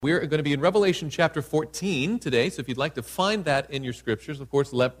We're going to be in Revelation chapter 14 today, so if you'd like to find that in your scriptures, of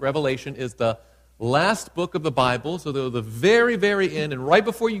course, Revelation is the last book of the Bible, so they're the very, very end, and right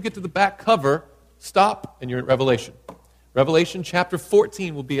before you get to the back cover, stop, and you're at Revelation. Revelation chapter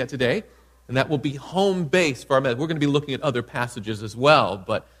 14 will be at today, and that will be home base for our message. We're going to be looking at other passages as well,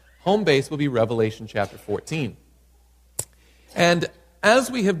 but home base will be Revelation chapter 14. And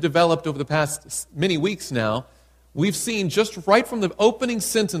as we have developed over the past many weeks now, we've seen just right from the opening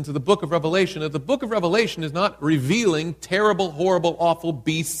sentence of the book of Revelation that the book of Revelation is not revealing terrible, horrible, awful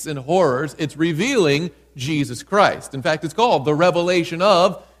beasts and horrors. It's revealing Jesus Christ. In fact, it's called the revelation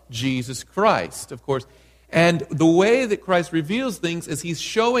of Jesus Christ, of course. And the way that Christ reveals things is he's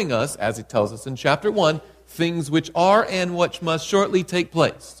showing us, as he tells us in chapter 1, things which are and which must shortly take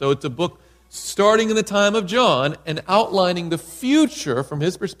place. So it's a book starting in the time of John and outlining the future from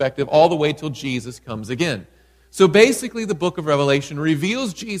his perspective all the way till Jesus comes again. So basically, the book of Revelation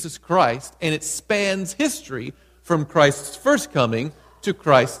reveals Jesus Christ, and it spans history from Christ's first coming to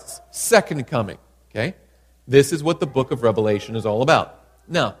Christ's second coming. Okay? This is what the book of Revelation is all about.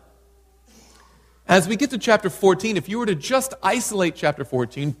 Now, as we get to chapter 14, if you were to just isolate chapter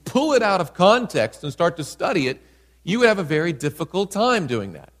 14, pull it out of context and start to study it, you would have a very difficult time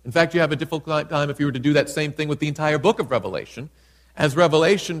doing that. In fact, you have a difficult time if you were to do that same thing with the entire book of Revelation, as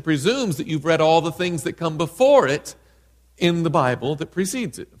Revelation presumes that you've read all the things that come before it in the Bible that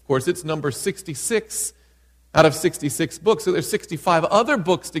precedes it. Of course, it's number 66 out of 66 books, so there's 65 other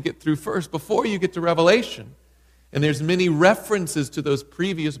books to get through first before you get to Revelation. And there's many references to those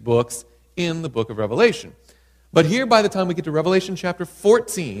previous books in the book of Revelation. But here, by the time we get to Revelation chapter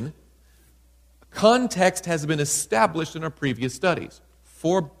 14, context has been established in our previous studies.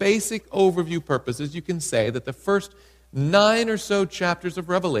 For basic overview purposes, you can say that the first 9 or so chapters of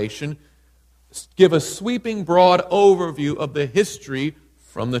Revelation give a sweeping, broad overview of the history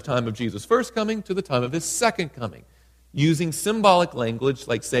from the time of Jesus' first coming to the time of his second coming, using symbolic language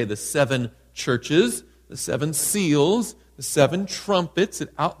like, say, the 7 churches, the 7 seals, the 7 trumpets.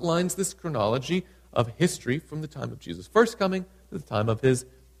 It outlines this chronology of history from the time of Jesus' first coming to the time of his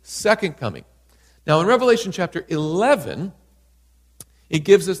second coming. Now, in Revelation chapter 11, it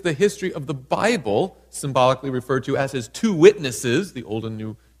gives us the history of the Bible, symbolically referred to as his 2 witnesses, the Old and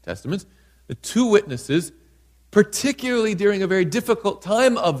New Testaments. The 2 witnesses, particularly during a very difficult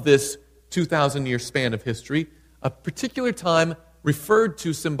time of this 2,000-year span of history, a particular time referred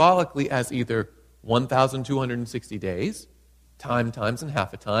to symbolically as either 1,260 days, times and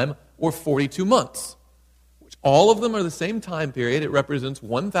half a time, or 42 months, which all of them are the same time period. It represents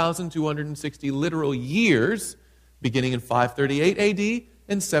 1,260 literal years, beginning in 538 A.D.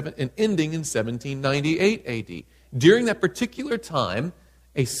 and ending in 1798 A.D. During that particular time,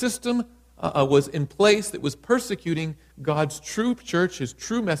 a system was in place that was persecuting God's true church, his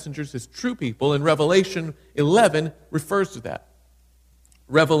true messengers, his true people, and Revelation 11 refers to that.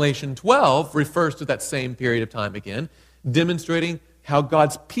 Revelation 12 refers to that same period of time again, demonstrating how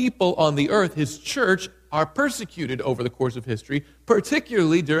God's people on the earth, his church, are persecuted over the course of history,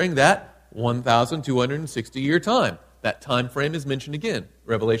 particularly during that 1,260-year time. That time frame is mentioned again,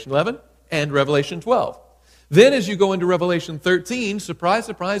 Revelation 11 and Revelation 12. Then as you go into Revelation 13, surprise,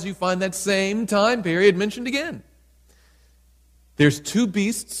 surprise, you find that same time period mentioned again. There's 2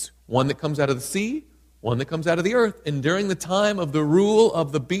 beasts, one that comes out of the sea, one that comes out of the earth. And during the time of the rule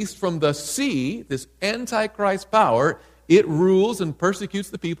of the beast from the sea, this Antichrist power, it rules and persecutes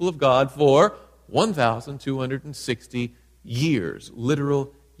the people of God for 1,260 years,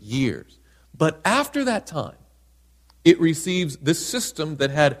 literal years. But after that time, it receives this system that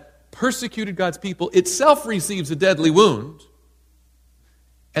had persecuted God's people, itself receives a deadly wound,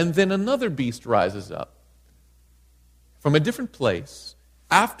 and then another beast rises up from a different place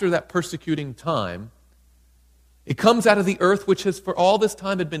after that persecuting time. It comes out of the earth, which has for all this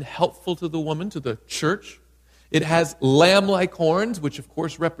time had been helpful to the woman, to the church. It has lamb-like horns, which of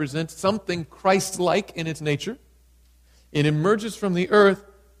course represent something Christ-like in its nature. It emerges from the earth,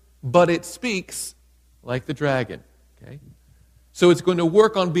 but it speaks like the dragon. Okay? So it's going to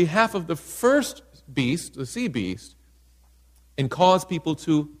work on behalf of the first beast, the sea beast, and cause people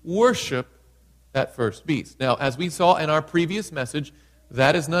to worship that first beast. Now, as we saw in our previous message,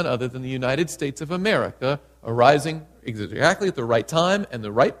 that is none other than the United States of America arising exactly at the right time and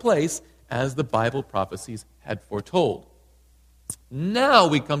the right place as the Bible prophecies had foretold. Now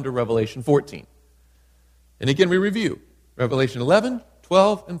we come to Revelation 14. And again, we review. Revelation 11,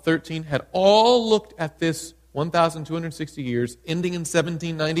 12, and 13 had all looked at this 1,260 years, ending in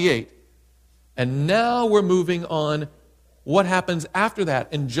 1798. And now we're moving on what happens after that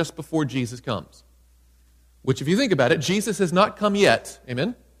and just before Jesus comes. Which, if you think about it, Jesus has not come yet.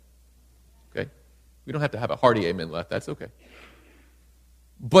 Amen? We don't have to have a hearty amen left. That's okay.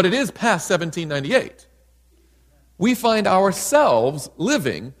 But it is past 1798. We find ourselves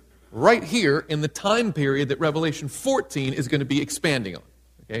living right here in the time period that Revelation 14 is going to be expanding on.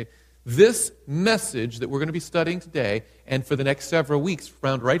 Okay? This message that we're going to be studying today and for the next several weeks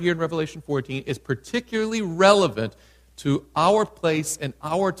found right here in Revelation 14 is particularly relevant to our place and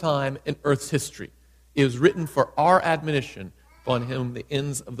our time in Earth's history. It was written for our admonition, upon whom the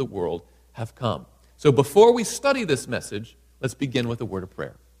ends of the world have come. So before we study this message, let's begin with a word of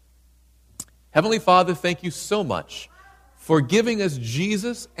prayer. Heavenly Father, thank you so much for giving us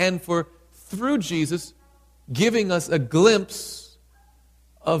Jesus and for, through Jesus, giving us a glimpse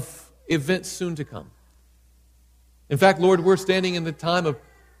of events soon to come. In fact, Lord, we're standing in the time of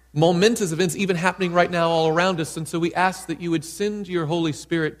momentous events even happening right now all around us, and so we ask that you would send your Holy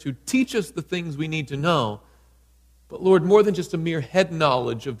Spirit to teach us the things we need to know. But Lord, more than just a mere head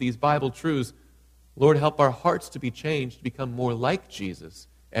knowledge of these Bible truths, Lord, help our hearts to be changed, to become more like Jesus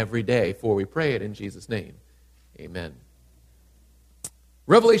every day, for we pray it in Jesus' name. Amen.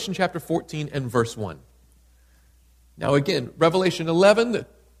 Revelation chapter 14 and verse 1. Now again, Revelation 11,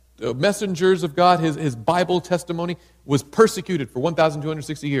 the messengers of God, his Bible testimony, was persecuted for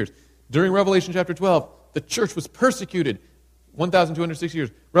 1,260 years. During Revelation chapter 12, the church was persecuted 1,260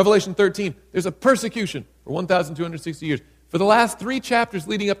 years. Revelation 13, there's a persecution for 1,260 years. For the last 3 chapters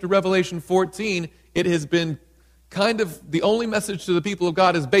leading up to Revelation 14, it has been kind of the only message to the people of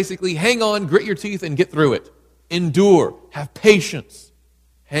God is basically hang on, grit your teeth, and get through it. Endure. Have patience.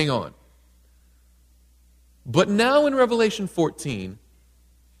 Hang on. But now in Revelation 14,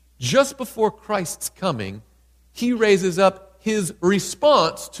 just before Christ's coming, he raises up his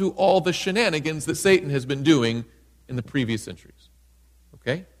response to all the shenanigans that Satan has been doing in the previous centuries.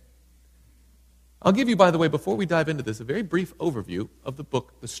 Okay? I'll give you, by the way, before we dive into this, a very brief overview of the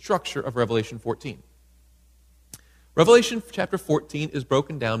book, the structure of Revelation 14. Revelation chapter 14 is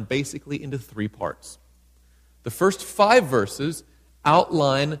broken down basically into 3 parts. The first 5 verses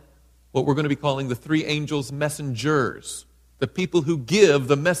outline what we're going to be calling the 3 angels' messengers, the people who give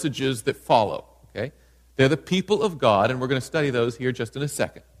the messages that follow. Okay? They're the people of God, and we're going to study those here just in a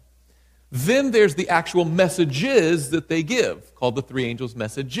second. Then there's the actual messages that they give, called the 3 angels'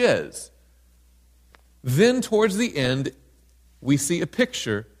 messages. Then towards the end, we see a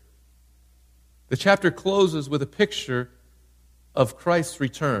picture. The chapter closes with a picture of Christ's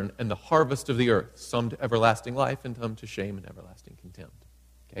return and the harvest of the earth, some to everlasting life and some to shame and everlasting contempt.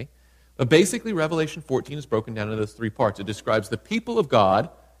 Okay? But basically, Revelation 14 is broken down into those 3 parts. It describes the people of God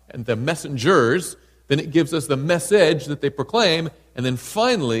and the messengers. Then it gives us the message that they proclaim. And then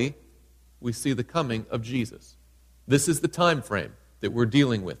finally, we see the coming of Jesus. This is the time frame that we're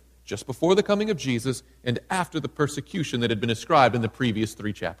dealing with, just before the coming of Jesus and after the persecution that had been described in the previous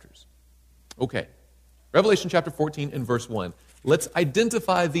 3 chapters. Okay, Revelation chapter 14 and verse 1. Let's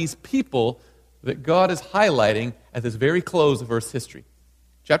identify these people that God is highlighting at this very close of Earth's history.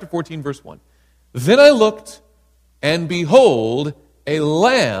 Chapter 14, verse 1. Then I looked, and behold, a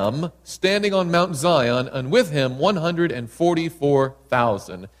lamb standing on Mount Zion, and with him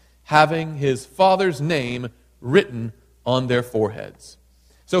 144,000, having his Father's name written on their foreheads.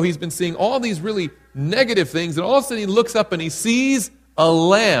 So he's been seeing all these really negative things, and all of a sudden he looks up and he sees a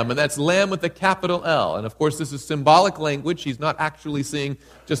lamb, and that's lamb with a capital L. And of course this is symbolic language. He's not actually seeing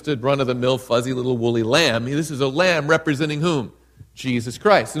just a run-of-the-mill fuzzy little woolly lamb. This is a lamb representing whom? Jesus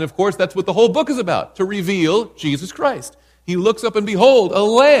Christ. And of course that's what the whole book is about, to reveal Jesus Christ. He looks up and behold, a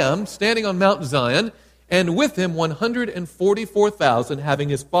lamb standing on Mount Zion, and with him 144,000 having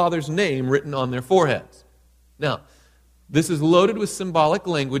his Father's name written on their foreheads. Now, this is loaded with symbolic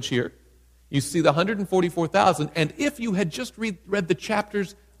language here. You see the 144,000, and if you had just read the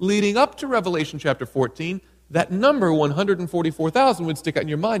chapters leading up to Revelation chapter 14, that number 144,000 would stick out in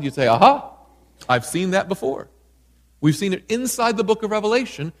your mind. You'd say, aha, I've seen that before. We've seen it inside the book of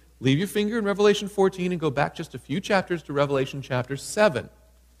Revelation. Leave your finger in Revelation 14 and go back just a few chapters to Revelation chapter 7.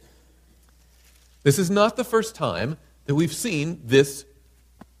 This is not the first time that we've seen this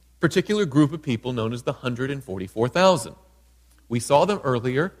particular group of people known as the 144,000. We saw them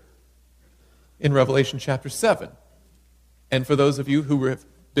earlier in Revelation chapter 7. And for those of you who have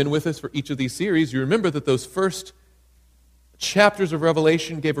been with us for each of these series, you remember that those first chapters of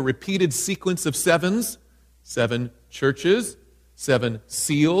Revelation gave a repeated sequence of 7s, 7 churches, 7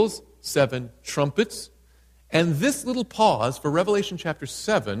 seals, 7 trumpets. And this little pause for Revelation chapter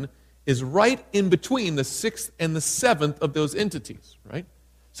 7 is right in between the 6th and the 7th of those entities, right?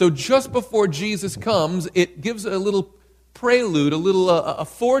 So just before Jesus comes, it gives a little prelude, a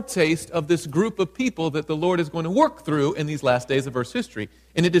foretaste of this group of people that the Lord is going to work through in these last days of Earth's history.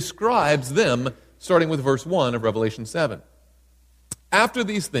 And it describes them starting with verse 1 of Revelation 7. After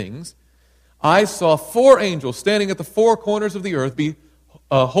these things, I saw 4 angels standing at the 4 corners of the earth,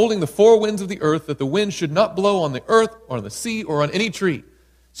 holding the 4 winds of the earth, that the wind should not blow on the earth or on the sea or on any tree.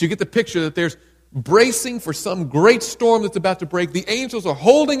 So you get the picture that there's bracing for some great storm that's about to break. The angels are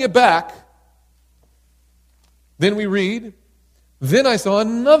holding it back. Then we read, then I saw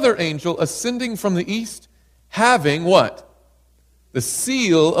another angel ascending from the east, having what? The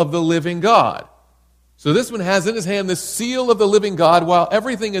seal of the living God. So this one has in his hand the seal of the living God while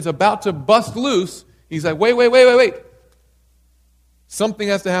everything is about to bust loose. He's like, wait. Something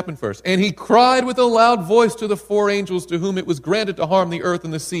has to happen first. And he cried with a loud voice to the 4 angels to whom it was granted to harm the earth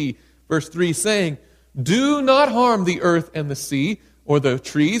and the sea. Verse 3 saying, do not harm the earth and the sea or the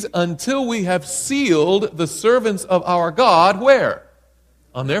trees until we have sealed the servants of our God, where?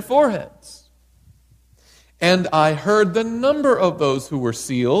 On their foreheads. And I heard the number of those who were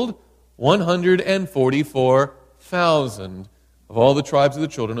sealed, 144,000 of all the tribes of the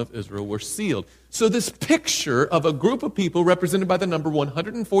children of Israel were sealed. So this picture of a group of people represented by the number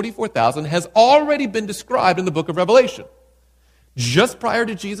 144,000 has already been described in the book of Revelation. Just prior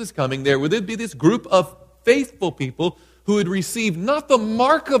to Jesus coming, there would be this group of faithful people who would receive not the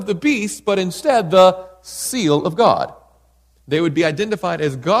mark of the beast, but instead the seal of God. They would be identified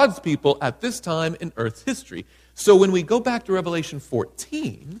as God's people at this time in earth's history. So when we go back to Revelation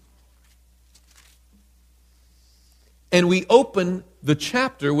 14, and we open the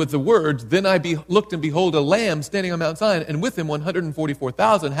chapter with the words, then I looked and behold a lamb standing on Mount Zion, and with him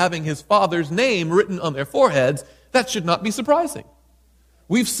 144,000, having his Father's name written on their foreheads, that should not be surprising.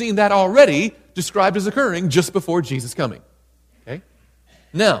 We've seen that already described as occurring just before Jesus' coming. Okay?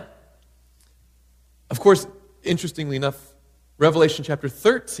 Now, of course, interestingly enough, Revelation chapter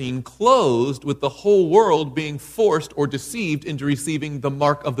 13 closed with the whole world being forced or deceived into receiving the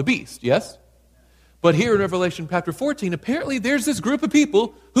mark of the beast, yes? But here in Revelation chapter 14, apparently there's this group of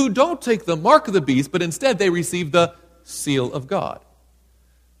people who don't take the mark of the beast, but instead they receive the seal of God.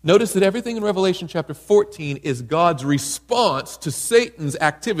 Notice that everything in Revelation chapter 14 is God's response to Satan's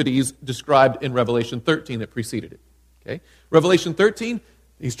activities described in Revelation 13 that preceded it. Okay? Revelation 13,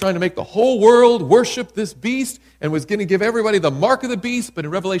 he's trying to make the whole world worship this beast and was going to give everybody the mark of the beast, but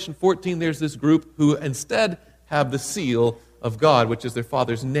in Revelation 14 there's this group who instead have the seal of God, which is their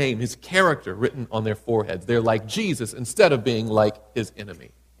Father's name, his character written on their foreheads. They're like Jesus instead of being like his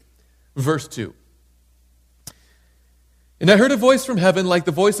enemy. Verse 2. And I heard a voice from heaven like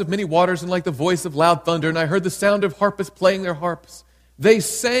the voice of many waters and like the voice of loud thunder, and I heard the sound of harpists playing their harps. They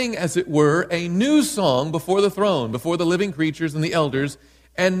sang, as it were, a new song before the throne, before the living creatures and the elders,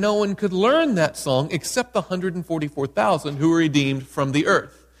 and no one could learn that song except the 144,000 who were redeemed from the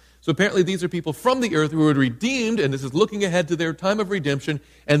earth. So apparently these are people from the earth who were redeemed, and this is looking ahead to their time of redemption,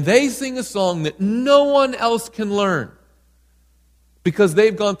 and they sing a song that no one else can learn because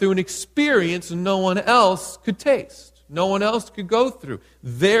they've gone through an experience no one else could taste, no one else could go through.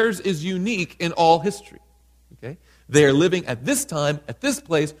 Theirs is unique in all history. Okay? They are living at this time, at this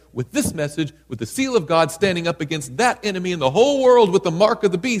place, with this message, with the seal of God standing up against that enemy in the whole world with the mark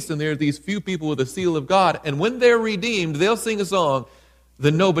of the beast, and there are these few people with the seal of God, and when they're redeemed, they'll sing a song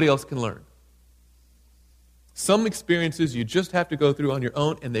that nobody else can learn. Some experiences you just have to go through on your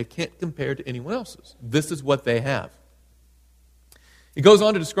own, and they can't compare to anyone else's. This is what they have. It goes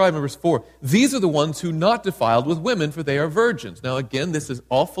on to describe in verse 4, these are the ones who not defiled with women, for they are virgins. Now again, this is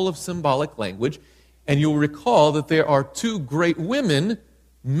all full of symbolic language, and you'll recall that there are 2 great women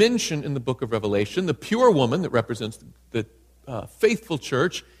mentioned in the book of Revelation, the pure woman that represents the faithful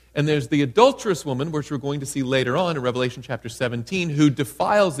church, and there's the adulterous woman, which we're going to see later on in Revelation chapter 17, who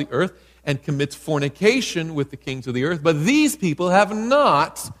defiles the earth and commits fornication with the kings of the earth. But these people have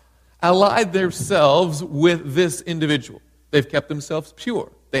not allied themselves with this individual. They've kept themselves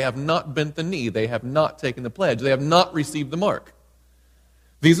pure. They have not bent the knee. They have not taken the pledge. They have not received the mark.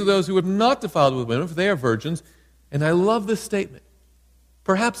 These are those who have not defiled with women, for they are virgins. And I love this statement.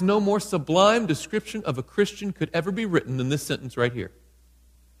 Perhaps no more sublime description of a Christian could ever be written than this sentence right here.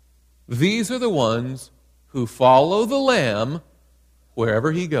 These are the ones who follow the Lamb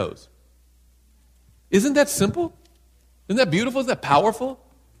wherever he goes. Isn't that simple? Isn't that beautiful? Isn't that powerful?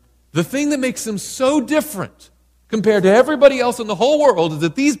 The thing that makes them so different compared to everybody else in the whole world is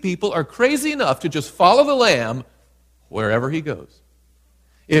that these people are crazy enough to just follow the Lamb wherever he goes.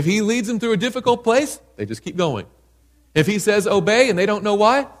 If he leads them through a difficult place, they just keep going. If he says obey and they don't know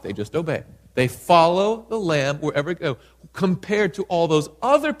why, they just obey. They follow the Lamb wherever it goes, compared to all those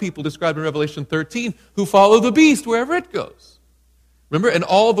other people described in Revelation 13 who follow the beast wherever it goes. Remember, and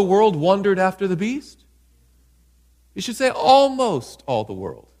all the world wandered after the beast? You should say almost all the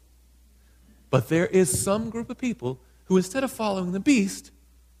world. But there is some group of people who, instead of following the beast,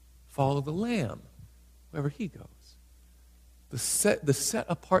 follow the Lamb wherever he goes. The set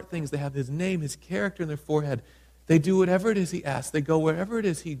apart things, they have his name, his character in their forehead. They do whatever it is he asks. They go wherever it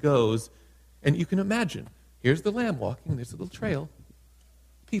is he goes. And you can imagine, here's the Lamb walking, there's a little trail.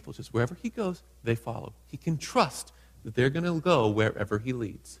 People, just wherever he goes, they follow. He can trust that they're going to go wherever he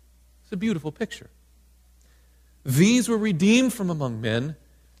leads. It's a beautiful picture. These were redeemed from among men,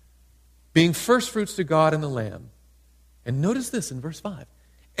 being firstfruits to God and the Lamb. And notice this in verse 5.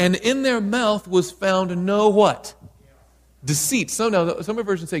 And in their mouth was found no what? Deceit. Some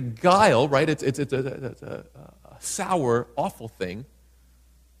versions say guile, right? It's a sour, awful thing.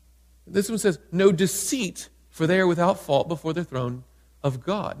 This one says, no deceit, for they are without fault before the throne of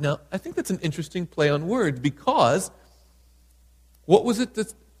God. Now, I think that's an interesting play on words, because what was it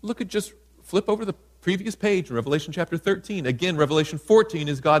just flip over the previous page in Revelation chapter 13. Again, Revelation 14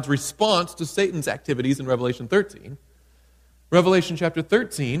 is God's response to Satan's activities in Revelation 13. Revelation chapter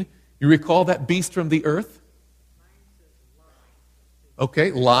 13, you recall that beast from the earth?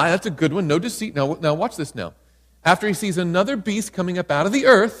 Okay, lie, that's a good one. No deceit. Now watch this now. After he sees another beast coming up out of the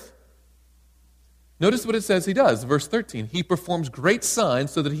earth, notice what it says he does. Verse 13, he performs great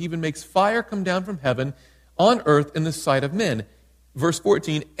signs so that he even makes fire come down from heaven on earth in the sight of men. Verse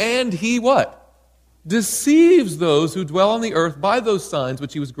 14, and he what? Deceives those who dwell on the earth by those signs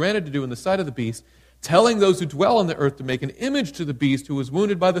which he was granted to do in the sight of the beast, telling those who dwell on the earth to make an image to the beast who was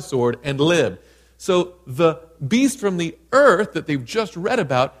wounded by the sword and lived. So the beast from the earth that they've just read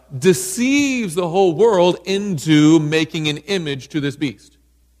about deceives the whole world into making an image to this beast,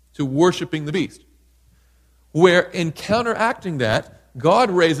 to worshiping the beast. Where in counteracting that,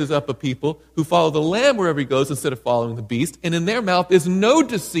 God raises up a people who follow the Lamb wherever he goes instead of following the beast, and in their mouth is no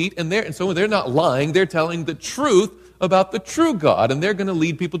deceit, and so they're not lying, they're telling the truth about the true God, and they're going to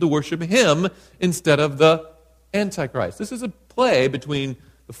lead people to worship him instead of the Antichrist. This is a play between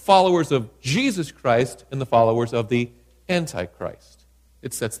the followers of Jesus Christ and the followers of the Antichrist.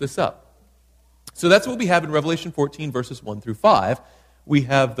 It sets this up. So that's what we have in Revelation 14, verses 1 through 5. We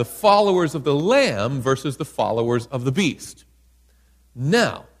have the followers of the Lamb versus the followers of the beast.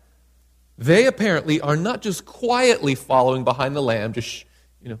 Now, they apparently are not just quietly following behind the Lamb, just,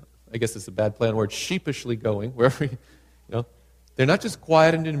 I guess it's a bad play on words, sheepishly going wherever, they're not just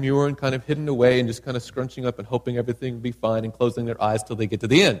quiet and demure and kind of hidden away and just kind of scrunching up and hoping everything will be fine and closing their eyes till they get to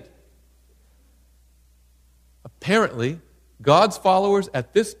the end. Apparently, God's followers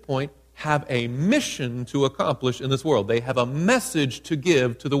at this point have a mission to accomplish in this world. They have a message to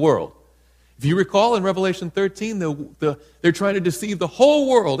give to the world. If you recall in Revelation 13, they're trying to deceive the whole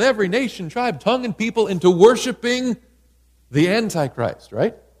world, every nation, tribe, tongue, and people into worshiping the Antichrist,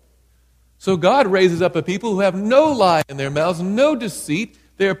 right? So God raises up a people who have no lie in their mouths, no deceit.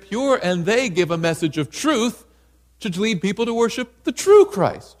 They're pure, and they give a message of truth to lead people to worship the true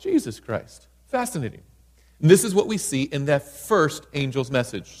Christ, Jesus Christ. Fascinating. And this is what we see in that first angel's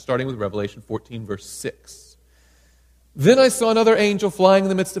message, starting with Revelation 14, verse 6. Then I saw another angel flying in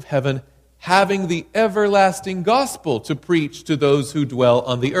the midst of heaven, having the everlasting gospel to preach to those who dwell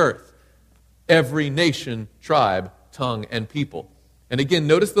on the earth, every nation, tribe, tongue, and people. And again,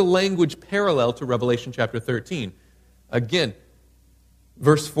 notice the language parallel to Revelation chapter 13. Again,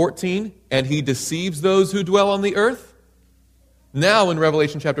 verse 14, and he deceives those who dwell on the earth. Now in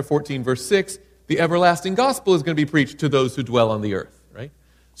Revelation chapter 14, verse 6, the everlasting gospel is going to be preached to those who dwell on the earth, right?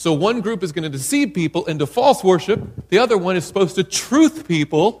 So one group is going to deceive people into false worship. The other one is supposed to truth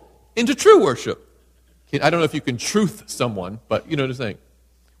people into true worship. I don't know if you can truth someone, but you know what I'm saying.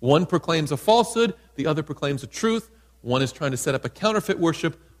 One proclaims a falsehood, the other proclaims a truth. One is trying to set up a counterfeit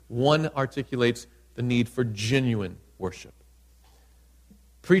worship. One articulates the need for genuine worship.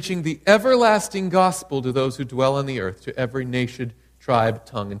 Preaching the everlasting gospel to those who dwell on the earth, to every nation, tribe,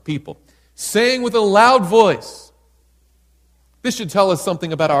 tongue, and people. Saying with a loud voice. This should tell us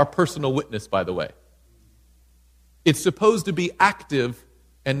something about our personal witness, by the way. It's supposed to be active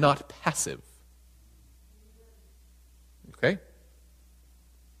and not passive. Okay?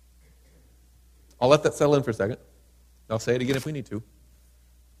 I'll let that settle in for a second. I'll say it again if we need to.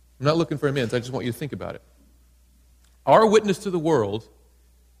 I'm not looking for amends. I just want you to think about it. Our witness to the world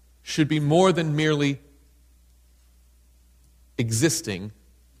should be more than merely existing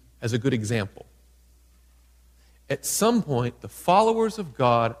as a good example. At some point, the followers of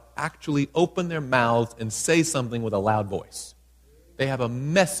God actually open their mouths and say something with a loud voice. They have a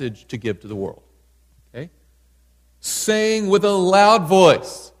message to give to the world. Okay? Saying with a loud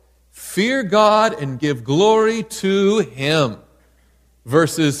voice, fear God and give glory to him,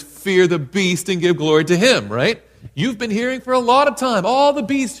 versus fear the beast and give glory to him, right? You've been hearing for a lot of time, all the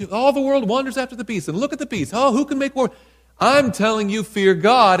beasts, all the world wanders after the beast, and look at the beast. Oh, who can make war? I'm telling you, fear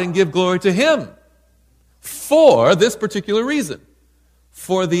God and give glory to Him. For this particular reason.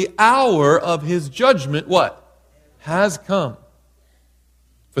 For the hour of His judgment, what? Has come.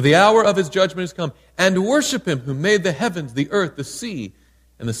 For the hour of His judgment has come. And worship Him who made the heavens, the earth, the sea,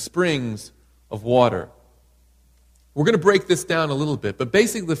 and the springs of water. We're going to break this down a little bit, but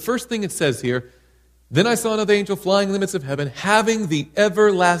basically the first thing it says here, then I saw another angel flying in the midst of heaven, having the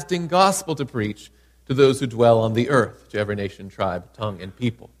everlasting gospel to preach to those who dwell on the earth, to every nation, tribe, tongue, and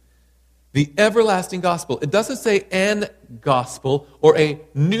people. The everlasting gospel. It doesn't say an gospel or a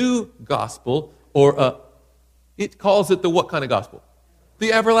new gospel or it calls it the what kind of gospel?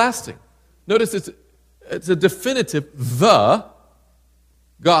 The everlasting. Notice it's a definitive the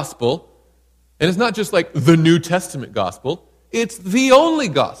gospel. And it's not just like the New Testament gospel. It's the only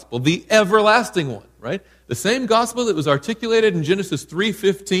gospel, the everlasting one, right? The same gospel that was articulated in Genesis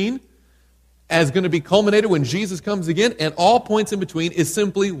 3:15 as going to be culminated when Jesus comes again, and all points in between is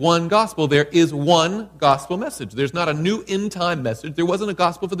simply one gospel. There is one gospel message. There's not a new end-time message. There wasn't a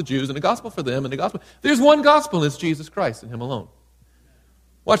gospel for the Jews and a gospel for them and a gospel. There's one gospel, and it's Jesus Christ and Him alone.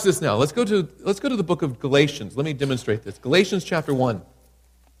 Watch this now. Let's go to the book of Galatians. Let me demonstrate this. Galatians chapter 1.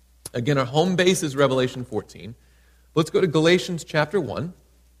 Again, our home base is Revelation 14. Let's go to Galatians chapter 1.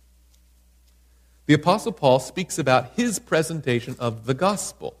 The Apostle Paul speaks about his presentation of the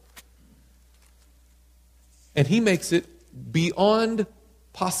gospel. And he makes it beyond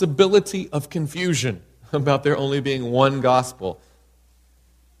possibility of confusion about there only being one gospel.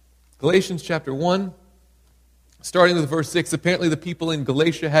 Galatians chapter 1, starting with verse 6. Apparently the people in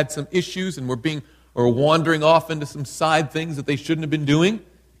Galatia had some issues and were wandering off into some side things that they shouldn't have been doing.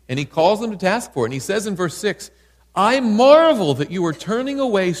 And he calls them to task for it. And he says in verse 6, I marvel that you are turning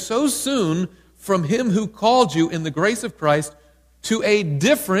away so soon from Him who called you in the grace of Christ to a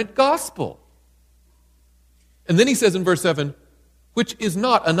different gospel. And then he says in verse 7, which is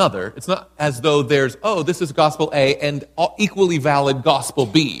not another. It's not as though there's, this is gospel A and equally valid gospel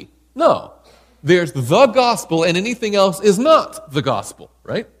B. No. There's the gospel and anything else is not the gospel,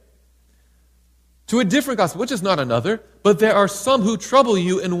 right? To a different gospel, which is not another, but there are some who trouble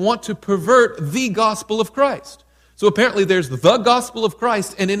you and want to pervert the gospel of Christ. So apparently there's the gospel of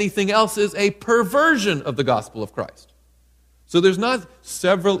Christ and anything else is a perversion of the gospel of Christ. So there's not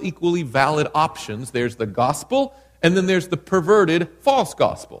several equally valid options. There's the gospel and then there's the perverted false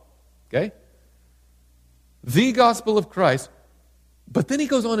gospel. Okay? The gospel of Christ. But then he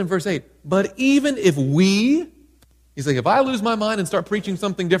goes on in verse 8, but even if he's like, if I lose my mind and start preaching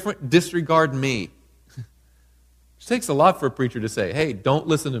something different, disregard me. It takes a lot for a preacher to say, hey, don't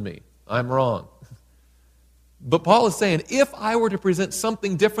listen to me. I'm wrong. But Paul is saying, if I were to present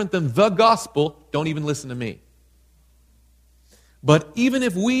something different than the gospel, don't even listen to me. But even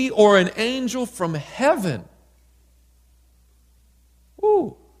if we or an angel from heaven,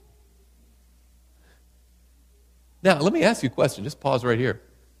 ooh. Now, let me ask you a question. Just pause right here.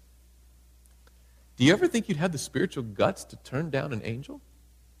 Do you ever think you'd have the spiritual guts to turn down an angel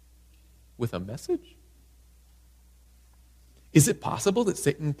with a message? Is it possible that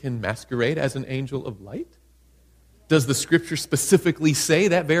Satan can masquerade as an angel of light? Does the Scripture specifically say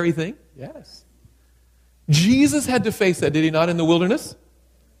that very thing? Yes. Jesus had to face that, did He not, in the wilderness?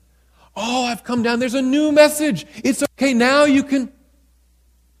 Oh, I've come down. There's a new message. It's okay. Now you can.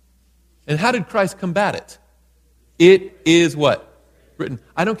 And how did Christ combat it? It is what? Written.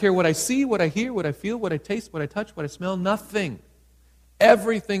 I don't care what I see, what I hear, what I feel, what I taste, what I touch, what I smell, nothing.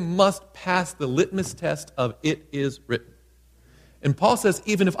 Everything must pass the litmus test of it is written. And Paul says,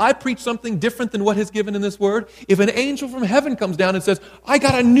 even if I preach something different than what is given in this word, if an angel from heaven comes down and says, I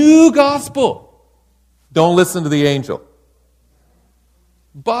got a new gospel, don't listen to the angel.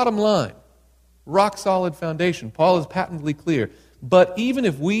 Bottom line, rock solid foundation. Paul is patently clear. But even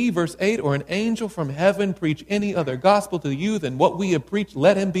if we, verse 8, or an angel from heaven preach any other gospel to you than what we have preached,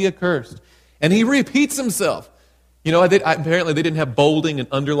 let him be accursed. And he repeats himself. You know, apparently they didn't have bolding and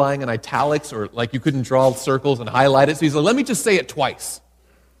underlying and italics, or like you couldn't draw circles and highlight it. So he's like, let me just say it twice.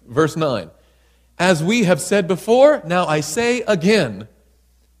 Verse 9. As we have said before, now I say again,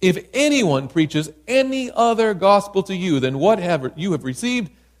 if anyone preaches any other gospel to you than whatever you have received,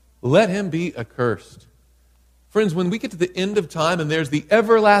 let him be accursed. Friends, when we get to the end of time and there's the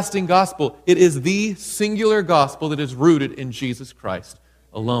everlasting gospel, it is the singular gospel that is rooted in Jesus Christ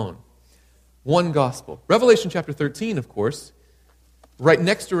alone. One gospel. Revelation chapter 13, of course, right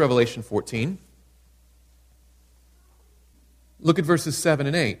next to Revelation 14. Look at verses 7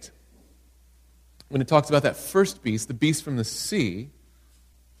 and 8. When it talks about that first beast, the beast from the sea,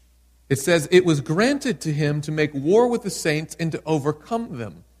 It says, it was granted to him to make war with the saints and to overcome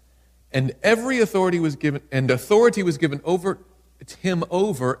them. And authority was given over him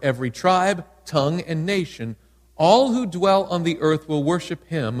over every tribe, tongue, and nation. All who dwell on the earth will worship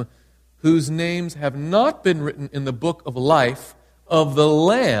him, whose names have not been written in the book of life of the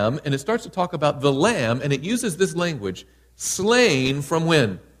Lamb. And it starts to talk about the Lamb, and it uses this language, slain from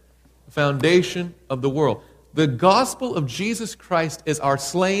when? The foundation of the world. The gospel of Jesus Christ as our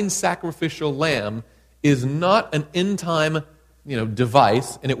slain sacrificial lamb is not an end-time,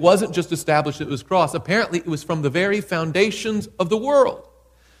 device, and it wasn't just established at his cross. Apparently, it was from the very foundations of the world.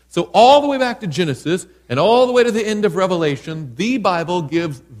 So all the way back to Genesis and all the way to the end of Revelation, the Bible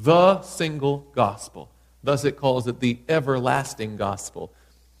gives the single gospel. Thus it calls it the everlasting gospel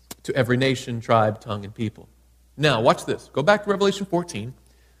to every nation, tribe, tongue, and people. Now, watch this. Go back to Revelation 14,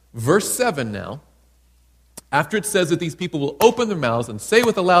 verse 7 now. After it says that these people will open their mouths and say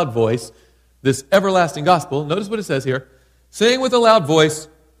with a loud voice this everlasting gospel, notice what it says here, saying with a loud voice,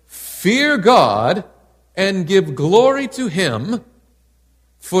 fear God and give glory to him,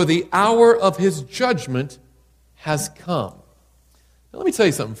 for the hour of his judgment has come. Now let me tell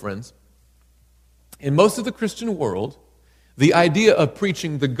you something, friends. In most of the Christian world, the idea of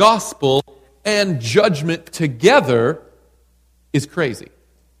preaching the gospel and judgment together is crazy.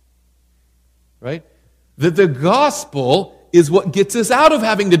 Right? That the gospel is what gets us out of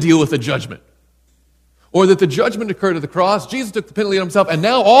having to deal with the judgment. Or that the judgment occurred at the cross, Jesus took the penalty on himself, and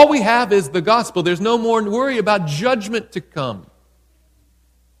now all we have is the gospel. There's no more worry about judgment to come.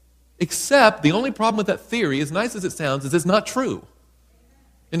 Except, the only problem with that theory, as nice as it sounds, is it's not true.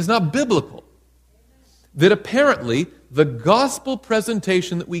 And it's not biblical. That apparently, the gospel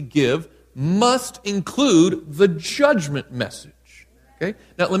presentation that we give must include the judgment message. Okay?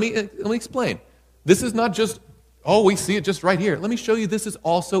 Now, let me explain. This is not just, we see it just right here. Let me show you this is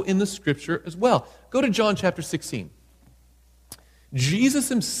also in the Scripture as well. Go to John chapter 16. Jesus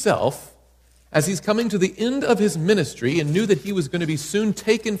himself, as he's coming to the end of his ministry and knew that he was going to be soon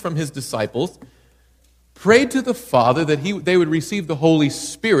taken from his disciples, prayed to the Father that they would receive the Holy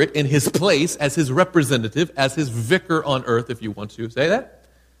Spirit in his place as his representative, as his vicar on earth, if you want to say that.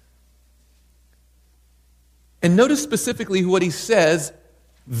 And notice specifically what he says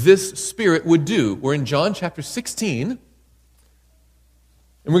this Spirit would do. We're in John chapter 16, and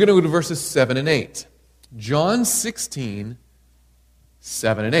we're going to go to verses 7 and 8. John 16,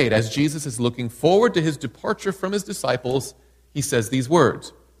 7 and 8. As Jesus is looking forward to his departure from his disciples, he says these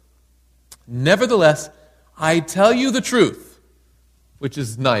words, nevertheless, I tell you the truth, which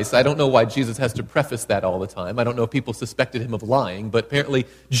is nice. I don't know why Jesus has to preface that all the time. I don't know if people suspected him of lying, but apparently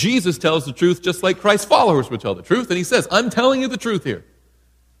Jesus tells the truth just like Christ's followers would tell the truth, and he says, I'm telling you the truth here.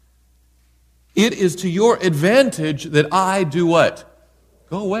 It is to your advantage that I do what?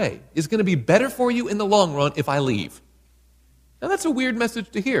 Go away. It's going to be better for you in the long run if I leave. Now that's a weird message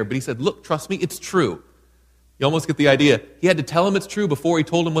to hear, but he said, look, trust me, it's true. You almost get the idea. He had to tell them it's true before he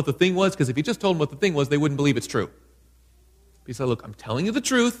told them what the thing was, because if he just told them what the thing was, they wouldn't believe it's true. But he said, look, I'm telling you the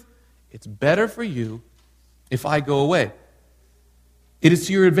truth. It's better for you if I go away. It is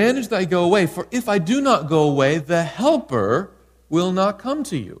to your advantage that I go away, for if I do not go away, the Helper will not come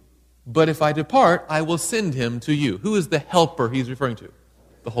to you. But if I depart, I will send him to you. Who is the Helper he's referring to?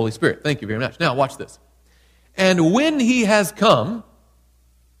 The Holy Spirit. Thank you very much. Now, watch this. And when he has come,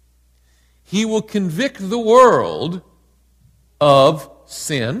 he will convict the world of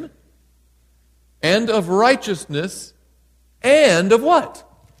sin and of righteousness and of what?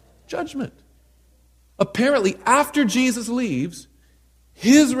 Judgment. Apparently, after Jesus leaves,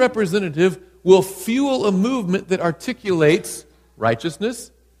 his representative will fuel a movement that articulates righteousness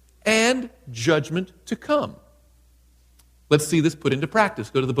and judgment to come. Let's see this put into practice.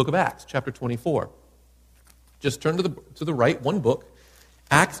 Go to the book of Acts, chapter 24. Just turn to the right, one book.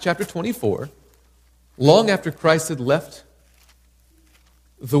 Acts chapter 24. Long after Christ had left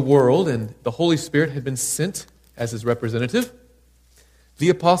the world and the Holy Spirit had been sent as his representative, the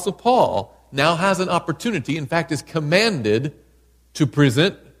Apostle Paul now has an opportunity, in fact is commanded, to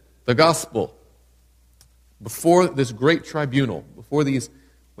present the gospel before this great tribunal, before these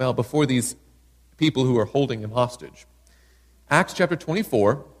people who are holding him hostage. Acts chapter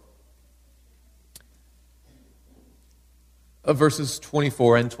 24, verses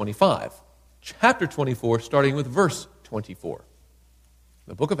 24 and 25. Chapter 24, starting with verse 24.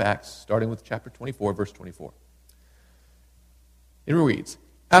 The book of Acts, starting with chapter 24, verse 24. It reads,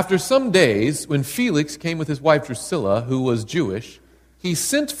 after some days, when Felix came with his wife Drusilla, who was Jewish, he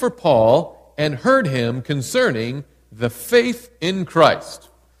sent for Paul and heard him concerning the faith in Christ.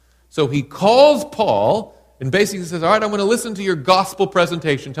 So he calls Paul, and basically says, all right, I'm going to listen to your gospel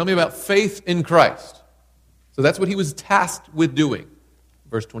presentation. Tell me about faith in Christ. So that's what he was tasked with doing.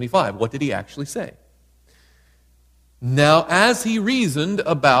 Verse 25, what did he actually say? Now, as he reasoned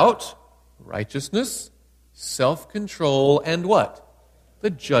about righteousness, self-control, and what?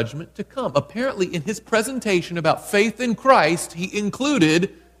 The judgment to come. Apparently, in his presentation about faith in Christ, he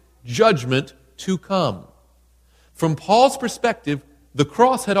included judgment to come. From Paul's perspective, the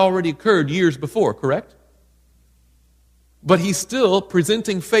cross had already occurred years before, correct? But he's still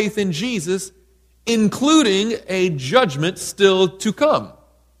presenting faith in Jesus, including a judgment still to come.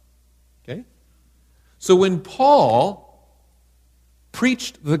 Okay? So when Paul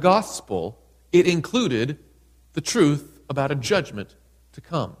preached the gospel, it included the truth about a judgment to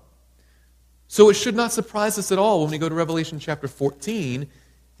come. So it should not surprise us at all when we go to Revelation chapter 14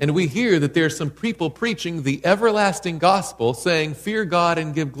 and we hear that there are some people preaching the everlasting gospel, saying, fear God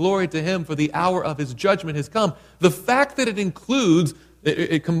and give glory to Him, for the hour of His judgment has come. The fact that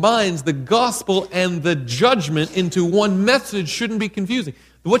it combines the gospel and the judgment into one message shouldn't be confusing.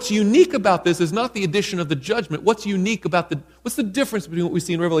 What's unique about this is not the addition of the judgment. What's the difference between what we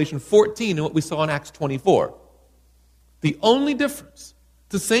see in Revelation 14 and what we saw in Acts 24? The only difference,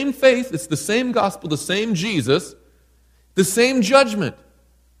 the same faith, it's the same gospel, the same Jesus, the same judgment.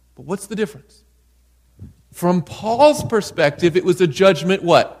 But what's the difference? From Paul's perspective, it was a judgment,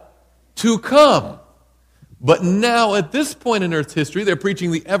 what? To come. But now, at this point in Earth's history, they're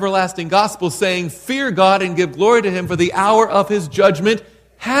preaching the everlasting gospel, saying, fear God and give glory to Him, for the hour of His judgment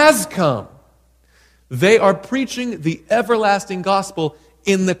has come. They are preaching the everlasting gospel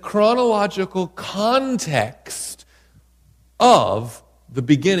in the chronological context of the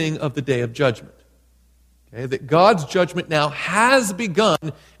beginning of the day of judgment. Okay, that God's judgment now has begun,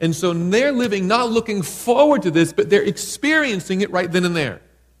 and so they're living not looking forward to this, but they're experiencing it right then and there.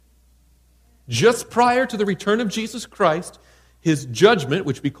 Just prior to the return of Jesus Christ, His judgment,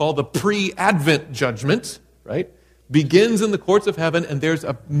 which we call the pre-Advent judgment, right, begins in the courts of heaven, and there's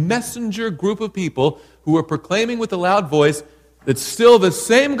a messenger group of people who are proclaiming with a loud voice that still the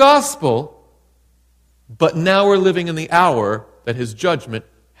same gospel, but now we're living in the hour that His judgment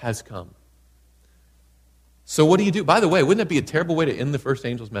has come. So what do you do? By the way, wouldn't that be a terrible way to end the first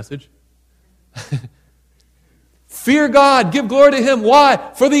angel's message? Fear God, give glory to Him.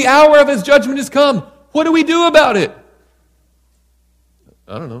 Why? For the hour of His judgment has come. What do we do about it?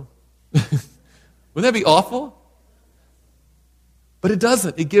 I don't know. Wouldn't that be awful? But it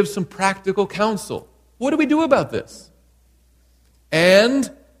doesn't. It gives some practical counsel. What do we do about this?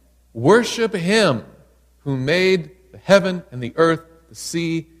 And worship Him who made the heaven and the earth, the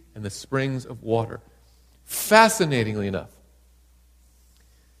sea, and the springs of water. Fascinatingly enough,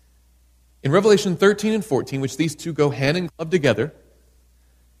 in Revelation 13 and 14, which these two go hand in glove together,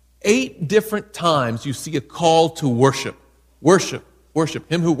 8 different times you see a call to worship. Worship, worship.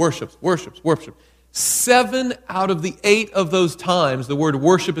 Him who worships, worships, worship. 7 out of the 8 of those times the word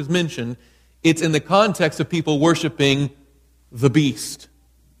worship is mentioned, it's in the context of people worshiping the beast.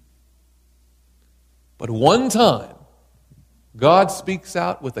 But one time, God speaks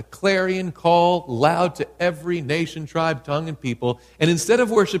out with a clarion call, loud to every nation, tribe, tongue, and people. And instead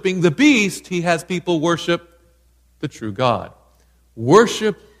of worshiping the beast, He has people worship the true God.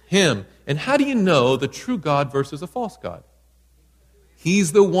 Worship Him. And how do you know the true God versus a false God?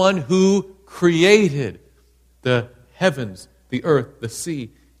 He's the one who created the heavens, the earth, the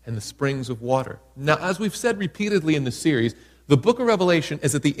sea, and the springs of water. Now, as we've said repeatedly in this series, the book of Revelation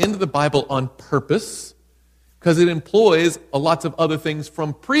is at the end of the Bible on purpose, because it employs lots of other things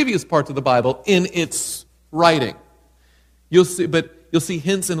from previous parts of the Bible in its writing. You'll see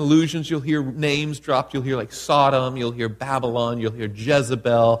hints and allusions. You'll hear names dropped. You'll hear like Sodom. You'll hear Babylon. You'll hear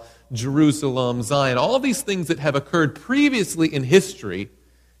Jezebel, Jerusalem, Zion. All of these things that have occurred previously in history,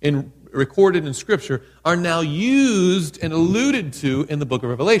 recorded in Scripture, are now used and alluded to in the book of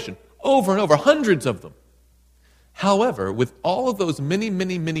Revelation. Over and over, hundreds of them. However, with all of those many,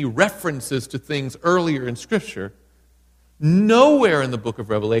 many, many references to things earlier in Scripture, nowhere in the book of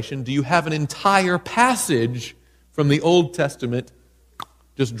Revelation do you have an entire passage from the Old Testament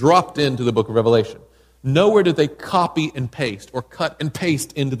just dropped into the book of Revelation. Nowhere did they copy and paste or cut and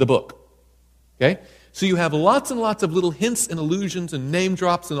paste into the book. Okay? So you have lots and lots of little hints and allusions and name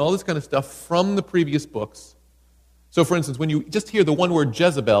drops and all this kind of stuff from the previous books. So, for instance, when you just hear the one word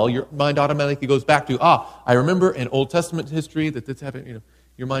Jezebel, your mind automatically goes back to, I remember in Old Testament history that this happened.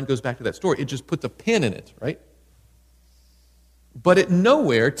 Your mind goes back to that story. It just puts a pin in it, right? But it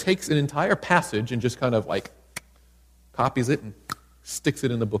nowhere takes an entire passage and just kind of like copies it and sticks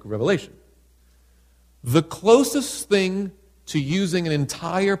it in the book of Revelation. The closest thing to using an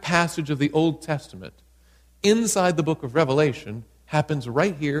entire passage of the Old Testament inside the book of Revelation happens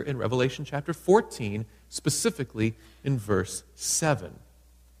right here in Revelation chapter 14, specifically in verse 7.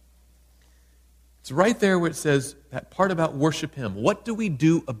 It's right there where it says that part about worship Him. What do we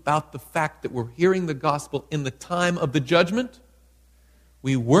do about the fact that we're hearing the gospel in the time of the judgment?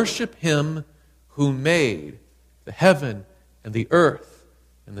 We worship Him who made the heaven and the earth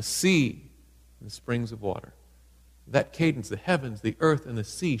and the sea and the springs of water. That cadence, the heavens, the earth, and the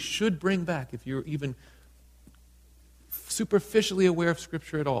sea, should bring back, if you're even superficially aware of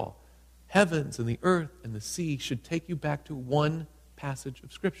Scripture at all, heavens and the earth and the sea should take you back to one passage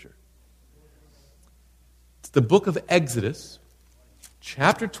of Scripture. It's the book of Exodus,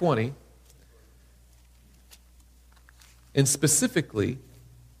 chapter 20, and specifically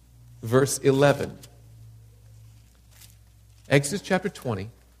verse 11. Exodus chapter 20,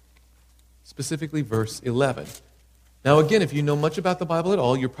 specifically verse 11. Now again, if you know much about the Bible at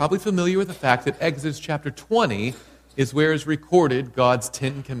all, you're probably familiar with the fact that Exodus chapter 20 is where is recorded God's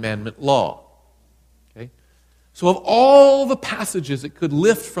Ten Commandment law. Okay? So of all the passages it could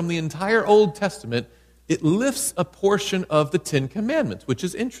lift from the entire Old Testament, it lifts a portion of the Ten Commandments, which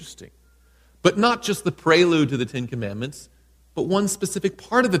is interesting. But not just the prelude to the Ten Commandments, but one specific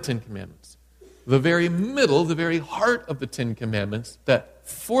part of the Ten Commandments. The very middle, the very heart of the Ten Commandments, that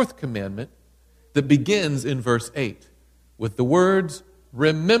fourth commandment that begins in verse 8 with the words,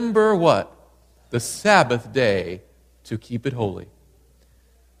 remember what? The Sabbath day to keep it holy.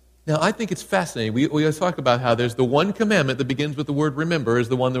 Now, I think it's fascinating. We always talk about how there's the one commandment that begins with the word remember is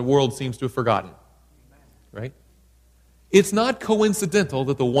the one the world seems to have forgotten. Right? It's not coincidental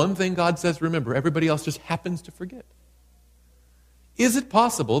that the one thing God says remember, everybody else just happens to forget. Is it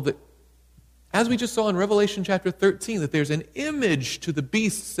possible that, as we just saw in Revelation chapter 13, that there's an image to the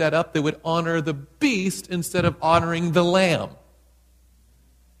beast set up that would honor the beast instead of honoring the lamb?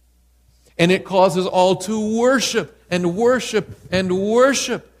 And it causes all to worship and worship and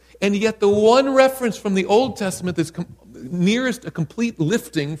worship. And yet the one reference from the Old Testament that's nearest a complete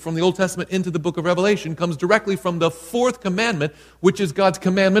lifting from the Old Testament into the book of Revelation comes directly from the fourth commandment, which is God's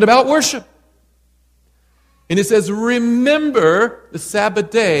commandment about worship. And it says, remember the Sabbath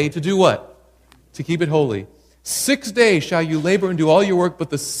day to do what? To keep it holy. 6 days shall you labor and do all your work, but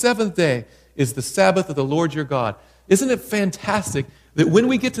the seventh day is the Sabbath of the Lord your God. Isn't it fantastic that when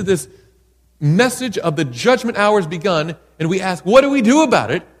we get to this message of the judgment hour has begun, and we ask, what do we do about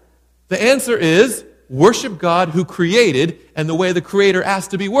it? The answer is, worship God who created, and the way the Creator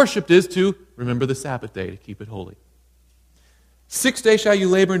asked to be worshipped is to remember the Sabbath day to keep it holy. 6 days shall you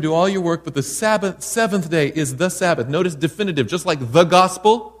labor and do all your work, but the seventh day is the Sabbath. Notice definitive, just like the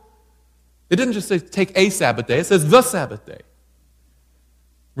gospel. It didn't just say take a Sabbath day, it says the Sabbath day.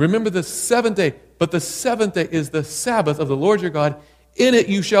 Remember the seventh day, but the seventh day is the Sabbath of the Lord your God. In it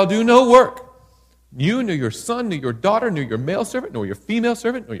you shall do no work. You, nor your son, nor your daughter, nor your male servant, nor your female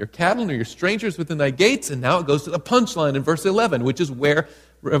servant, nor your cattle, nor your strangers within thy gates. And now it goes to the punchline in verse 11, which is where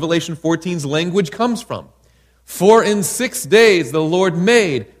Revelation 14's language comes from. For in 6 days the Lord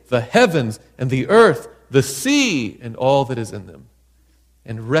made the heavens and the earth, the sea, and all that is in them,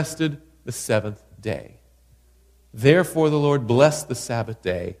 and rested the seventh day. Therefore the Lord blessed the Sabbath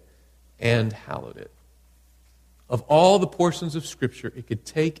day and hallowed it. Of all the portions of Scripture it could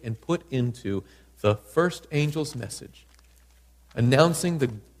take and put into the first angel's message, announcing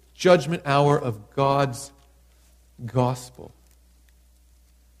the judgment hour of God's gospel,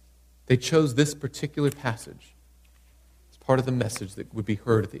 they chose this particular passage as part of the message that would be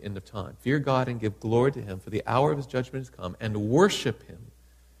heard at the end of time. Fear God and give glory to Him, for the hour of His judgment has come, and worship Him,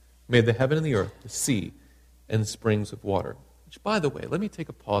 who made the heaven and the earth, the sea, and springs of water. Which, by the way, let me take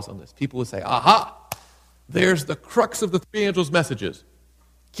a pause on this. People will say, aha, there's the crux of the three angels' messages.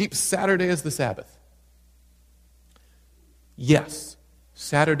 Keep Saturday as the Sabbath. Yes,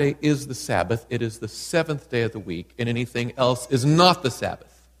 Saturday is the Sabbath. It is the seventh day of the week, and anything else is not the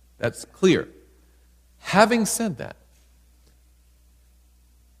Sabbath. That's clear. Having said that,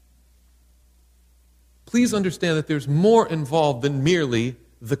 please understand that there's more involved than merely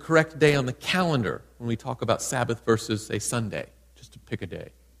the correct day on the calendar when we talk about Sabbath versus, say, Sunday, just to pick a day.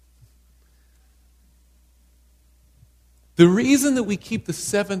 The reason that we keep the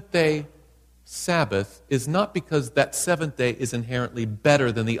seventh day Sabbath is not because that seventh day is inherently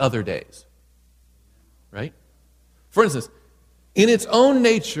better than the other days. Right? For instance, in its own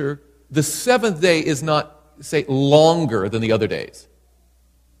nature, the seventh day is not, say, longer than the other days.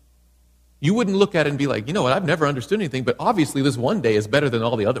 You wouldn't look at it and be like, you know what, I've never understood anything, but obviously this one day is better than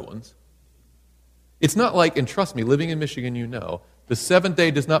all the other ones. It's not like, and trust me, living in Michigan, you know, the seventh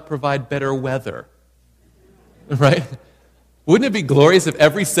day does not provide better weather. Right? Wouldn't it be glorious if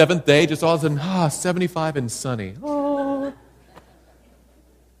every seventh day just all of a sudden, 75 and sunny. Oh.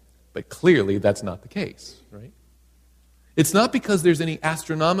 But clearly that's not the case, right? It's not because there's any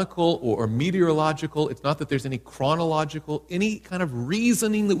astronomical or meteorological, it's not that there's any chronological, any kind of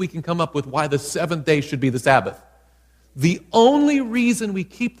reasoning that we can come up with why the seventh day should be the Sabbath. The only reason we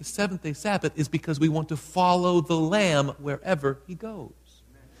keep the seventh-day Sabbath is because we want to follow the Lamb wherever he goes.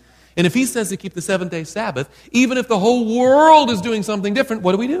 And if he says to keep the seventh-day Sabbath, even if the whole world is doing something different,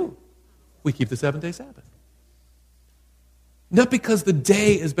 what do? We keep the seventh-day Sabbath. Not because the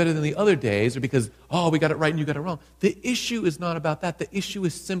day is better than the other days or because, we got it right and you got it wrong. The issue is not about that. The issue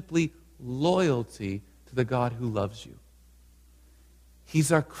is simply loyalty to the God who loves you.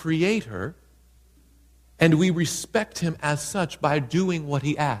 He's our creator, and we respect him as such by doing what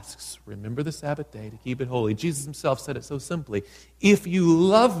he asks. Remember the Sabbath day to keep it holy. Jesus himself said it so simply. If you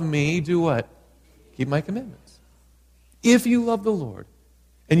love me, do what? Keep my commandments. If you love the Lord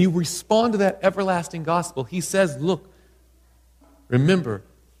and you respond to that everlasting gospel, he says, look, remember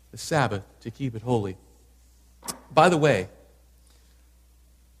the Sabbath to keep it holy. By the way,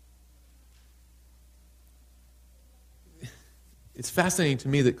 it's fascinating to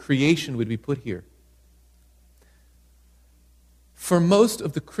me that creation would be put here. For most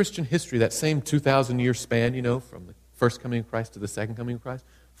of the Christian history, that same 2,000-year span, from the first coming of Christ to the second coming of Christ,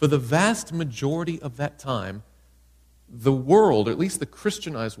 for the vast majority of that time, the world, or at least the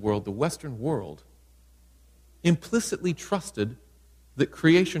Christianized world, the Western world, implicitly trusted that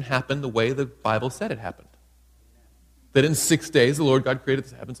creation happened the way the Bible said it happened. That in 6 days the Lord God created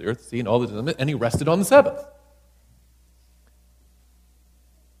the heavens, the earth, the sea, and all that is in them, and he rested on the seventh.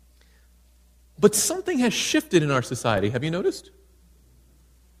 But something has shifted in our society, have you noticed?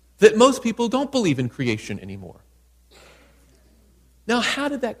 That most people don't believe in creation anymore. Now, how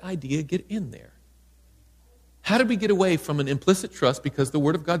did that idea get in there? How did we get away from an implicit trust because the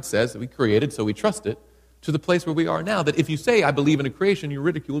Word of God says that we created, so we trust it, to the place where we are now, that if you say, I believe in a creation, you're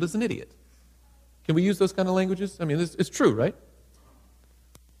ridiculed as an idiot? Can we use those kind of languages? I mean, it's true, right?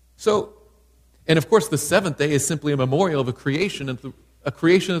 So, and of course, the seventh day is simply a memorial of a creation that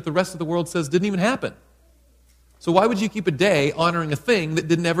the rest of the world says didn't even happen. So why would you keep a day honoring a thing that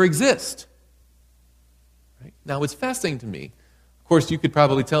didn't ever exist? Right? Now, it's fascinating to me. Of course, you could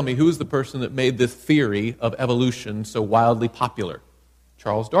probably tell me who is the person that made this theory of evolution so wildly popular.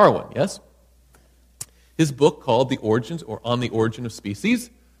 Charles Darwin, yes? His book called The Origins or On the Origin of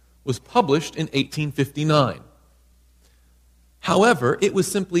Species was published in 1859. However, it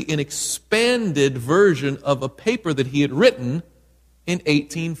was simply an expanded version of a paper that he had written in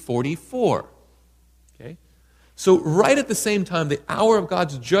 1844. Okay? So right at the same time, the hour of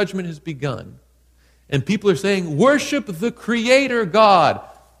God's judgment has begun, and people are saying, worship the Creator God,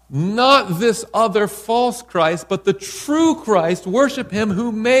 not this other false Christ, but the true Christ. Worship him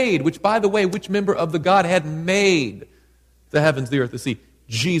who made, which, by the way, which member of the Godhead made the heavens, the earth, the sea?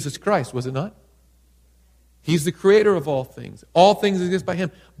 Jesus Christ, was it not? He's the creator of all things. All things exist by him.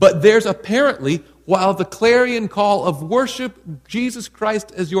 But there's apparently, while the clarion call of worship Jesus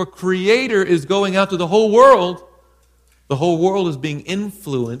Christ as your creator is going out to the whole world is being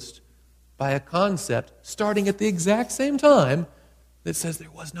influenced by a concept starting at the exact same time that says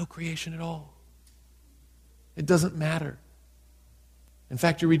there was no creation at all. It doesn't matter. In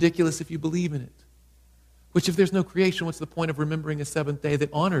fact, you're ridiculous if you believe in it. Which, if there's no creation, what's the point of remembering a seventh day that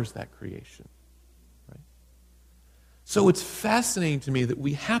honors that creation? Right? So it's fascinating to me that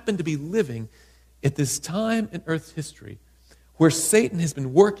we happen to be living at this time in Earth's history where Satan has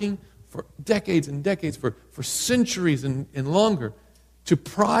been working for decades and decades, for centuries and longer, to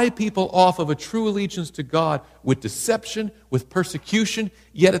pry people off of a true allegiance to God with deception, with persecution.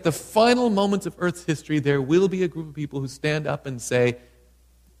 Yet at the final moments of Earth's history, there will be a group of people who stand up and say,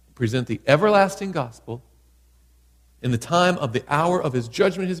 present the everlasting gospel in the time of the hour of his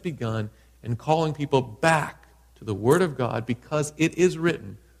judgment has begun, and calling people back to the Word of God, because it is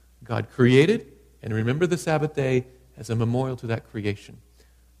written, God created, and remember the Sabbath day as a memorial to that creation.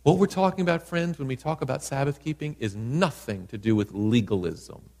 What we're talking about, friends, when we talk about Sabbath keeping is nothing to do with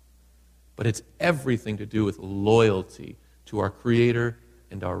legalism, but it's everything to do with loyalty to our Creator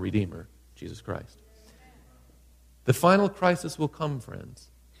and our Redeemer, Jesus Christ. The final crisis will come, friends.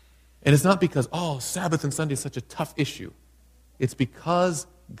 And it's not because, Sabbath and Sunday is such a tough issue. It's because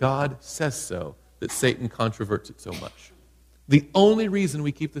God says so that Satan controverts it so much. The only reason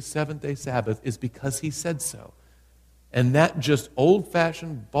we keep the seventh-day Sabbath is because he said so. And that just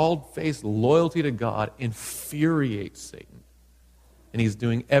old-fashioned, bald-faced loyalty to God infuriates Satan. And he's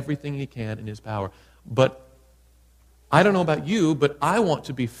doing everything he can in his power. But I don't know about you, but I want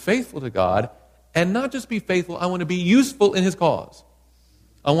to be faithful to God And not just be faithful, I want to be useful in his cause.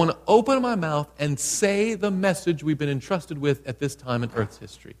 I want to open my mouth and say the message we've been entrusted with at this time in Earth's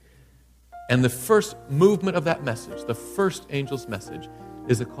history. And the first movement of that message, the first angel's message,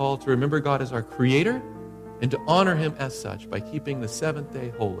 is a call to remember God as our creator and to honor him as such by keeping the seventh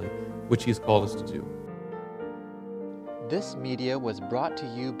day holy, which he's called us to do. This media was brought to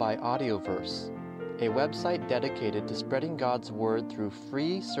you by Audioverse, a website dedicated to spreading God's Word through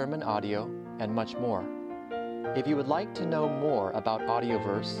free sermon audio and much more. If you would like to know more about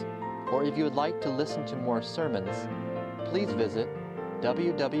Audioverse, or if you would like to listen to more sermons, please visit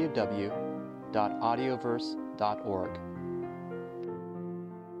www.audioverse.org.